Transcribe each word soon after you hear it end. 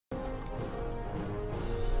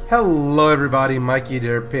Hello everybody, Mikey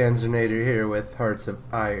der Panzernator here with Hearts of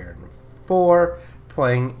Iron 4,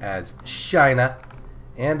 playing as China.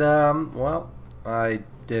 And, well, I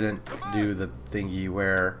didn't do the thingy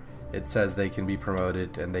where it says they can be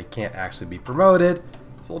promoted and they can't actually be promoted.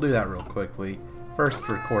 So we'll do that real quickly. First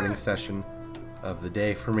recording session of the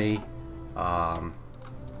day for me.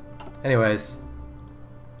 Anyways,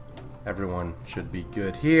 everyone should be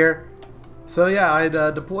good here. So yeah, I'd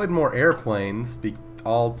deployed more airplanes,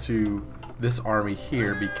 all to this army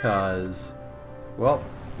here because, well,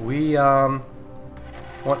 we want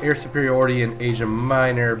air superiority in Asia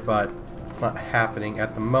Minor, but it's not happening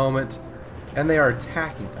at the moment, and they are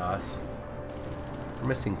attacking us. We're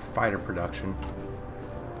missing fighter production.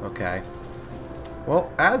 Okay.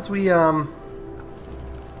 Well, as we have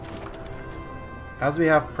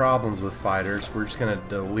problems with fighters, we're just gonna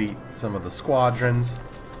delete some of the squadrons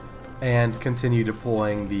and continue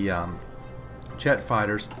deploying the jet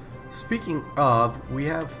fighters. Speaking of, we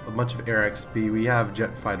have a bunch of air XP. We have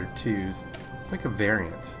jet fighter 2s. Let's make a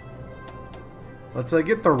variant. Let's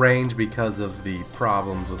get the range because of the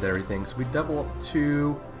problems with everything. So we double up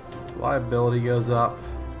 2. Reliability goes up.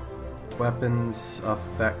 Weapons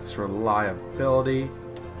affects reliability.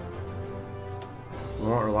 We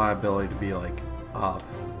want reliability to be like up.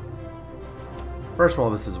 First of all,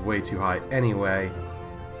 this is way too high anyway.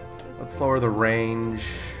 Let's lower the range.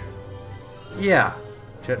 Yeah,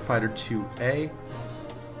 jet fighter 2A.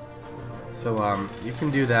 So you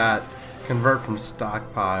can do that. Convert from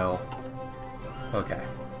stockpile. Okay.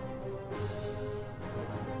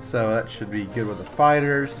 So that should be good with the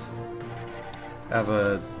fighters. Have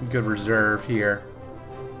a good reserve here.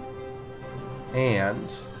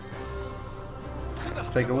 And let's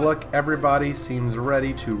take a look. Everybody seems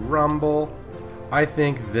ready to rumble. I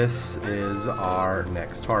think this is our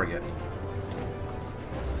next target.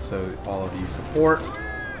 So all of you support.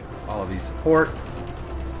 All of you support.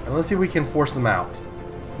 And let's see if we can force them out.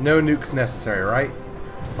 No nukes necessary, right?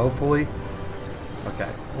 Hopefully. Okay.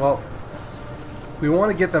 Well, we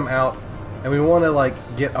want to get them out, and we want to like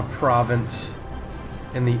get a province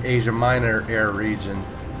in the Asia Minor air region.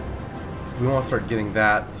 We want to start getting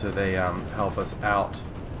that so they help us out.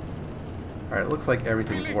 Alright, it looks like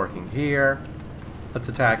everything's working here. Let's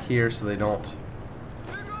attack here so they don't...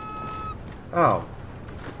 Oh.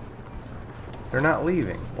 They're not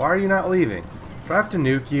leaving. Why are you not leaving? Do I have to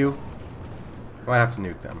nuke you? I might have to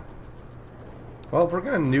nuke them. Well, if we're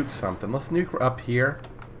going to nuke something, let's nuke up here.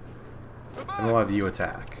 And we'll have you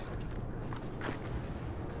attack.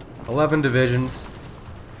 11 divisions.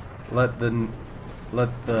 Let the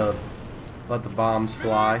bombs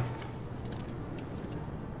fly.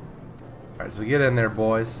 Alright, so get in there,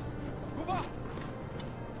 boys.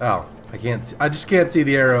 Oh, I just can't see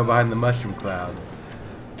the arrow behind the mushroom cloud.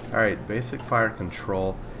 Alright, basic fire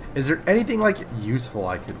control. Is there anything like useful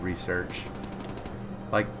I could research?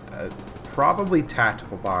 Like, probably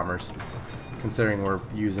tactical bombers, considering we're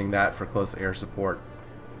using that for close air support.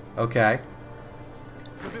 Okay.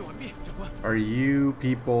 Are you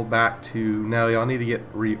people back to... No, y'all need to get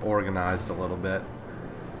reorganized a little bit.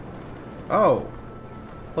 Oh!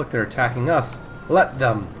 Look, they're attacking us. Let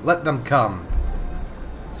them come.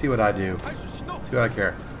 See what I do. See what I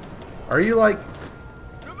care. Are you like...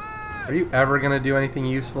 Are you ever gonna do anything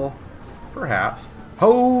useful? Perhaps.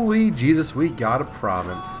 Holy Jesus, we got a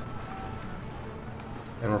province.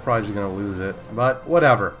 And we're probably just gonna lose it. But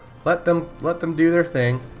whatever. Let them do their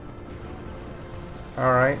thing.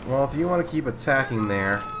 Alright, well if you want to keep attacking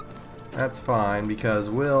there, that's fine, because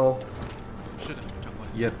we'll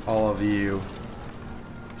get all of you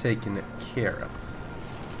taken care of.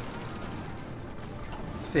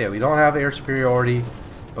 So yeah, we don't have air superiority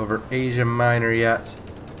over Asia Minor yet.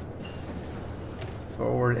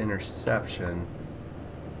 Forward interception.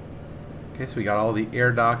 Okay, so we got all the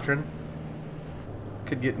air doctrine.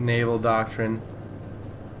 Could get naval doctrine.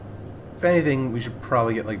 If anything, we should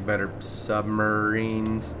probably get like better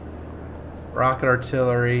submarines. Rocket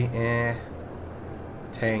artillery,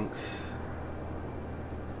 tanks.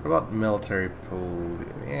 What about military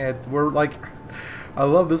police? We're like... I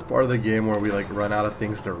love this part of the game where we like run out of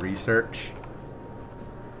things to research.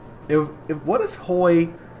 What if HoI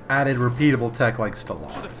added repeatable tech like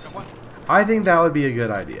Stellaris? I think that would be a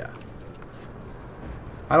good idea.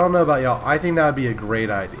 I don't know about y'all. I think that would be a great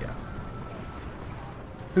idea.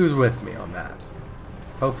 Who's with me on that?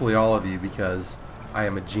 Hopefully all of you, because I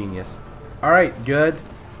am a genius. Alright, good.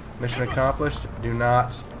 Mission accomplished. Do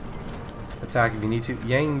not attack if you need to.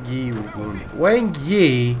 Yang Yi wounded. Wang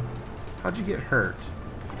Yi? How'd you get hurt?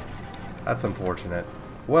 That's unfortunate.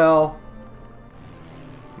 Well,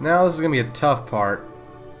 now this is going to be a tough part.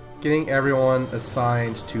 getting everyone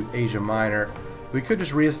assigned to Asia Minor. We could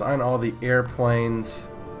just reassign all the airplanes.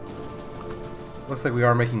 Looks like we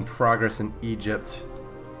are making progress in Egypt.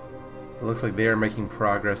 It looks like they are making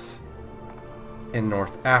progress in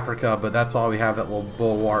North Africa, but that's all we have, that little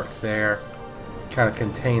bulwark there. Kind of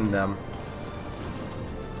contain them.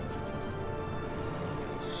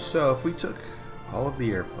 So if we took all of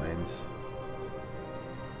the airplanes...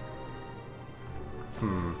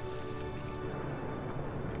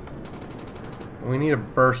 We need to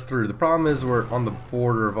burst through. The problem is we're on the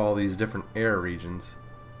border of all these different air regions.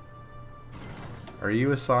 Are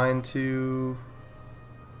you assigned to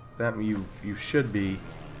them? You should be.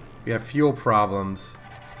 We have fuel problems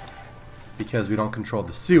because we don't control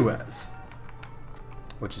the Suez,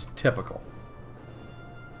 which is typical.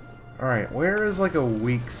 Alright, where is like a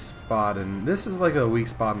weak spot? And this is like a weak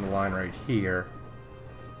spot in the line right here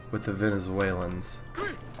with the Venezuelans.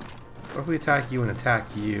 What if we attack you and attack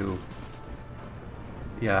you?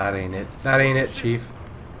 Yeah, that ain't it. That ain't it, Chief.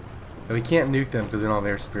 But we can't nuke them because we don't have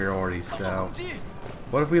air superiority, so...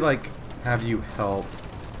 What if we, like, have you help?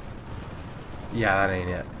 Yeah, that ain't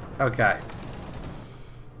it. Okay.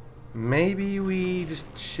 Maybe we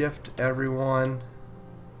just shift everyone.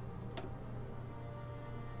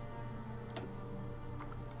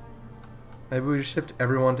 Maybe we just shift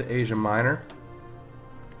everyone to Asia Minor.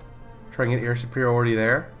 Try and get air superiority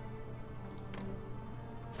there.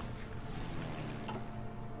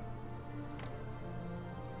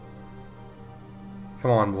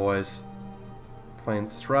 Come on, boys.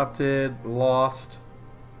 Planes disrupted, lost.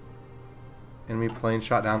 Enemy plane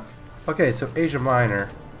shot down. Okay, so Asia Minor.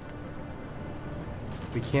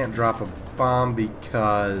 We can't drop a bomb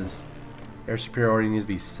because air superiority needs to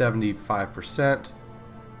be 75%.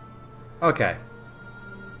 Okay.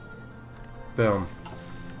 Boom.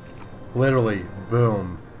 Literally,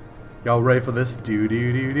 boom. Y'all ready for this? Do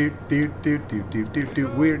do do do do do do do do do.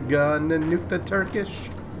 We're gonna nuke the Turkish.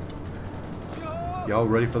 Y'all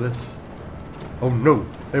ready for this? Oh no,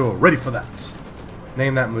 they were ready for that.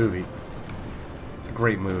 Name that movie. It's a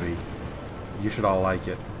great movie. You should all like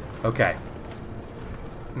it. Okay.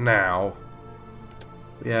 Now,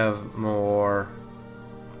 we have more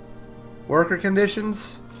worker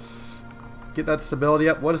conditions. Get that stability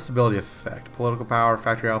up. What is stability effect? Political power,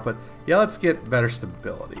 factory output. Yeah, let's get better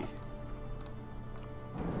stability.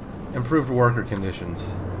 Improved worker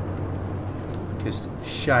conditions. Because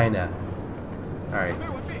China. Alright.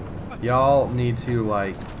 Y'all need to,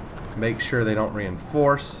 like, make sure they don't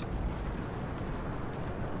reinforce.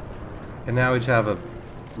 And now we just have a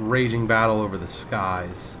raging battle over the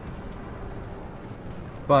skies.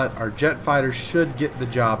 But our jet fighters should get the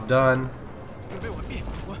job done.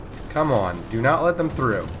 Come on, do not let them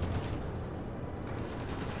through.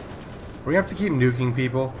 We're gonna have to keep nuking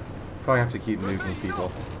people. Probably have to keep nuking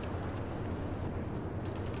people.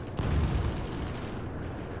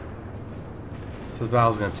 This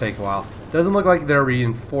battle's gonna take a while. Doesn't look like they're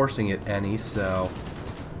reinforcing it any, so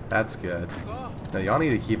that's good. Now y'all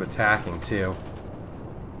need to keep attacking too.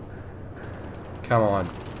 Come on.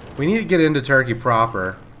 We need to get into Turkey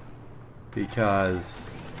proper because,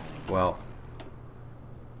 well,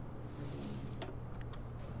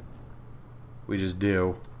 we just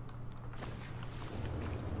do.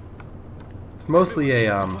 It's mostly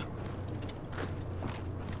a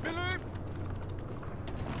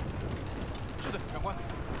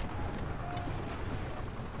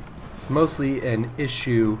it's mostly an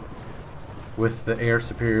issue with the air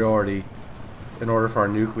superiority in order for our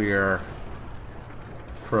nuclear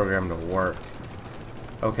program to work.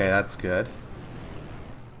 Okay, that's good.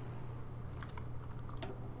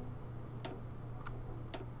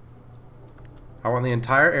 I want the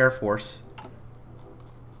entire Air Force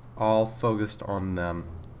all focused on them.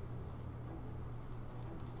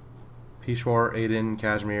 Peshawar, Aden,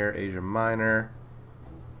 Kashmir, Asia Minor.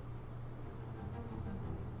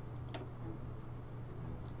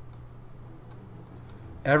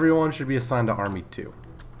 Everyone should be assigned to Army 2.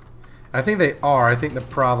 I think they are. I think the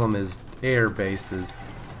problem is air bases.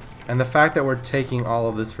 And the fact that we're taking all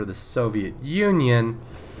of this for the Soviet Union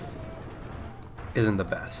isn't the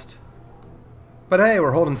best. But hey,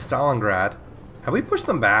 we're holding Stalingrad. Have we pushed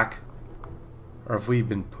them back? Or have we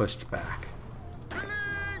been pushed back?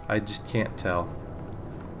 I just can't tell.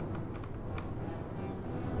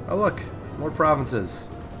 Oh look, more provinces.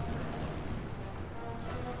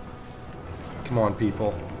 Come on,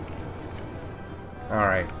 people.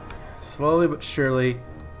 Alright. Slowly but surely,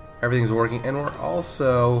 everything's working. And we're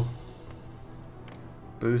also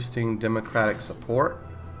boosting democratic support.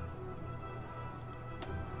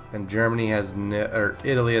 And Germany has no, or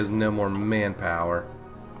Italy has no more manpower.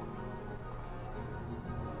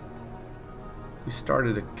 We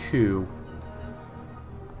started a coup.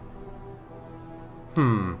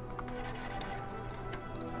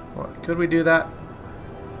 What, could we do that?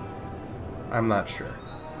 I'm not sure.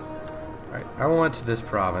 Alright, I went to this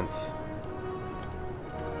province.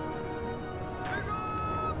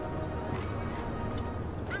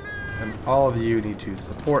 And all of you need to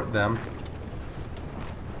support them.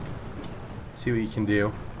 See what you can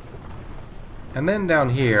do. And then down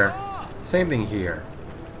here, same thing here.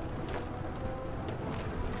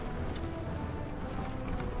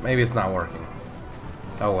 Maybe it's not working.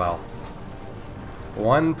 Oh well.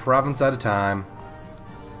 One province at a time.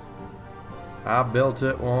 I built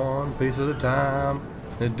it one piece at a time.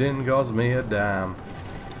 It didn't cost me a dime.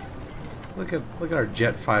 Look at our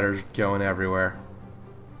jet fighters going everywhere.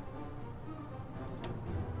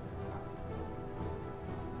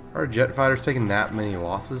 Are jet fighters taking that many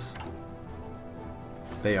losses?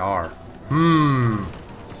 They are.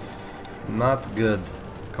 Not good,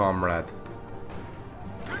 comrade.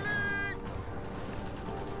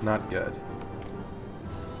 Not good.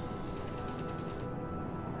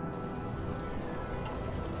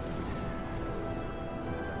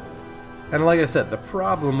 And like I said, the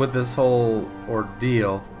problem with this whole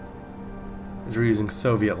ordeal is we're using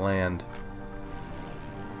Soviet land.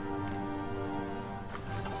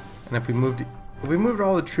 And if we moved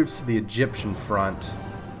all the troops to the Egyptian front,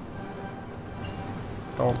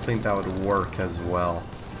 don't think that would work as well.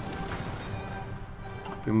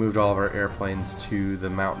 If we moved all of our airplanes to the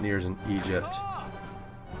mountaineers in Egypt.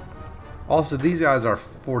 Also, these guys are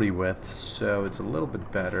 40 width, so it's a little bit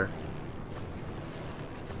better.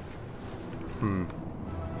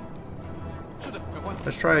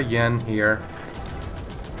 Let's try again here.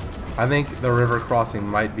 I think the river crossing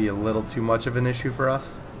might be a little too much of an issue for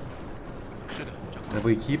us. And if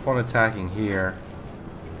we keep on attacking here,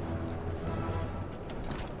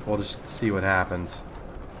 we'll just see what happens.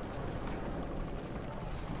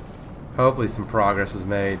 Hopefully some progress is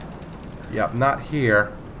made. Yep, not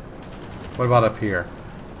here. What about up here?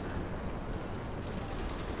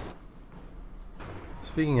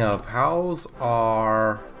 Speaking of, how's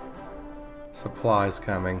our supplies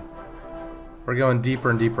coming? We're going deeper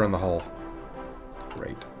and deeper in the hole.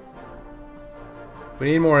 Great.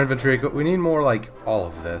 We need more infantry. We need more, like, all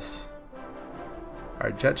of this.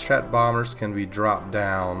 Our jet strat bombers can be dropped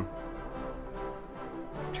down.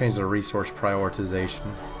 Change the resource prioritization.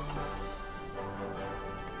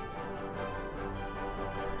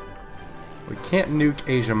 We can't nuke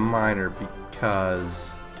Asia Minor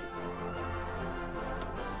because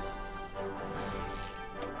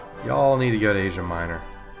y'all need to go to Asia Minor.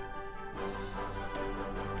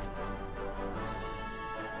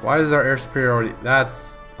 Why is our air superiority?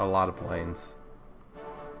 That's a lot of planes.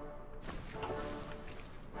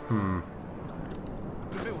 Oh,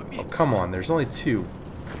 come on. There's only two.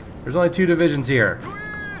 There's only 2 divisions here.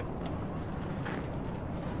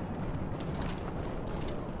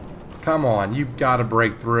 Come on. You've got to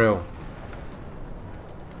break through.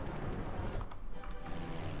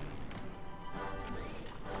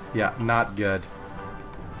 Yeah, not good.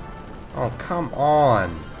 Oh, come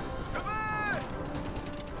on.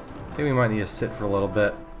 I think we might need to sit for a little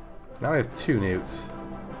bit. Now we have 2 nukes.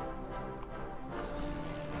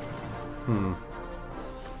 I'm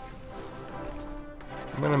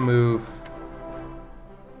gonna move.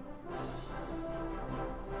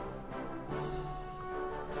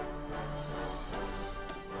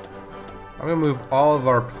 I'm gonna move all of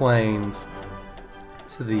our planes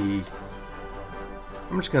to the.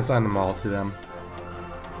 I'm just gonna assign them all to them.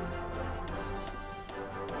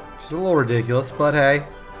 Which is a little ridiculous, but hey,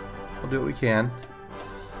 we'll do what we can.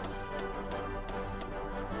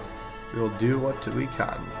 We'll do what we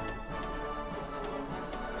can.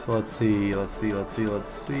 So let's see.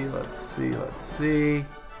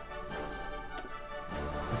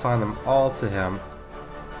 Assign them all to him.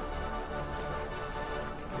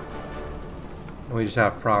 And we just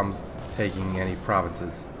have problems taking any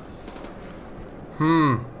provinces.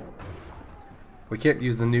 We can't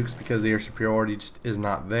use the nukes because the air superiority just is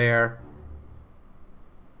not there.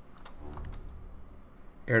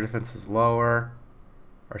 Air defense is lower.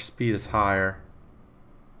 Our speed is higher.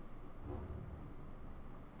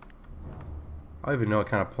 I don't even know what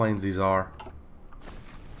kind of planes these are.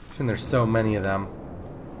 And there's so many of them.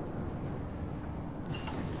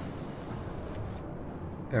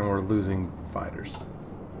 And we're losing fighters.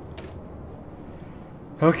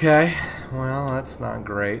 Okay, well, that's not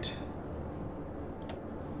great.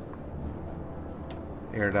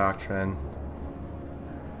 Air doctrine.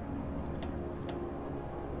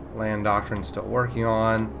 Land doctrine still working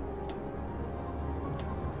on.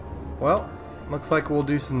 Well, looks like we'll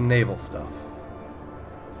do some naval stuff.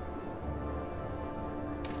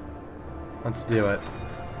 Let's do it.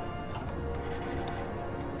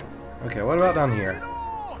 Okay, what about down here?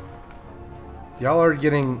 Y'all are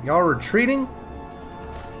retreating?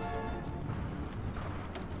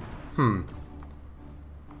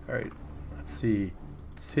 Alright, let's see.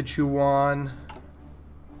 Sichuan.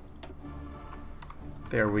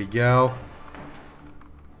 There we go.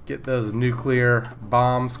 Get those nuclear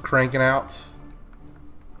bombs cranking out.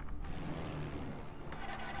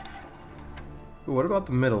 Ooh, what about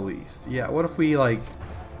the Middle East? Yeah, what if we like...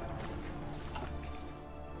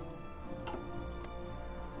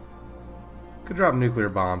 could drop nuclear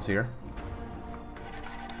bombs here.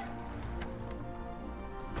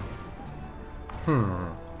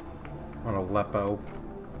 On Aleppo.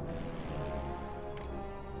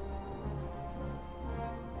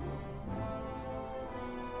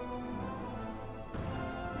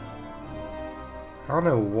 I don't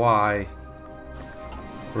know why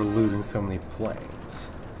we're losing so many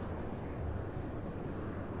planes.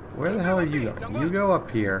 Where the hell are you going? You go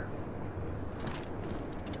up here.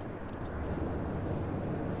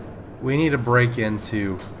 We need to break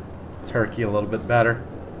into Turkey a little bit better.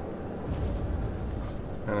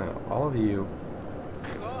 No. All of you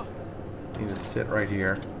need to sit right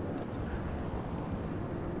here.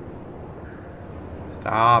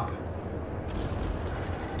 Stop.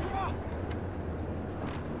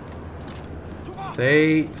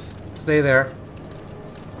 Stay there.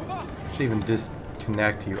 Should even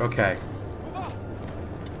disconnect you. Okay.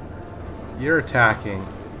 You're attacking.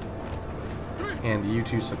 And you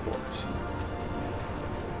two support.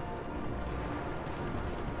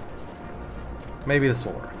 Maybe this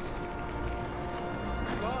will work.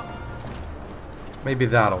 Maybe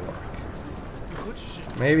that'll work.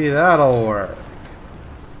 Maybe that'll work.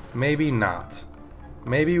 Maybe not.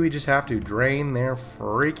 Maybe we just have to drain their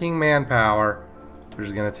freaking manpower, which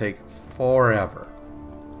is going to take forever.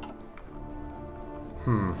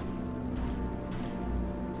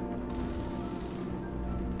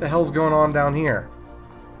 What the hell's going on down here?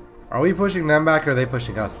 Are we pushing them back or are they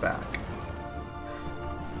pushing us back?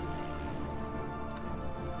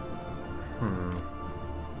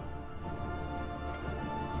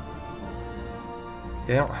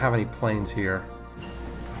 They don't have any planes here.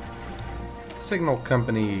 Signal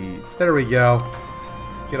companies. There we go.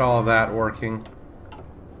 Get all of that working.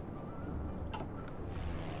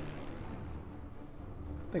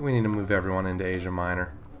 I think we need to move everyone into Asia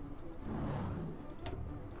Minor.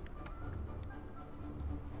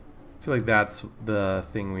 I feel like that's the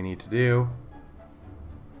thing we need to do.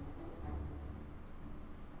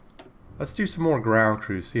 Let's do some more ground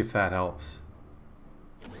crews, see if that helps.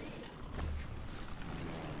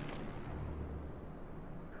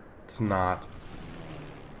 It's not.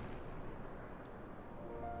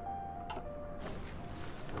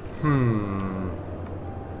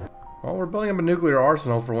 Well, we're building up a nuclear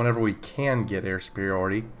arsenal for whenever we can get air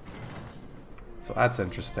superiority. So that's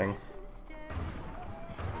interesting.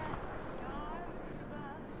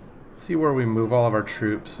 Let's see where we move all of our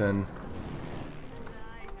troops and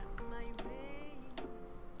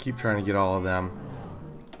keep trying to get all of them.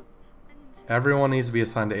 Everyone needs to be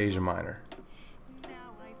assigned to Asia Minor.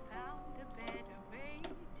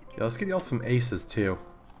 Yeah, let's get y'all some aces too.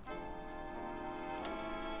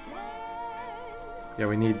 Yeah,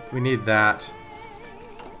 we need that.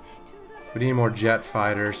 We need more jet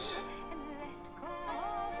fighters.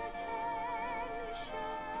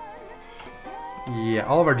 Yeah,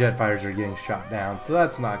 all of our jet fighters are getting shot down, so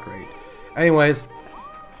that's not great. Anyways,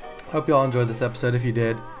 hope you all enjoyed this episode. If you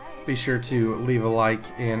did, be sure to leave a like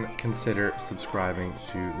and consider subscribing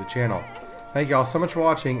to the channel. Thank you all so much for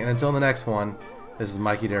watching, and until the next one, this is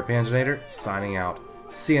Mikey Panzernator signing out.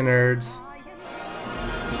 See ya, nerds.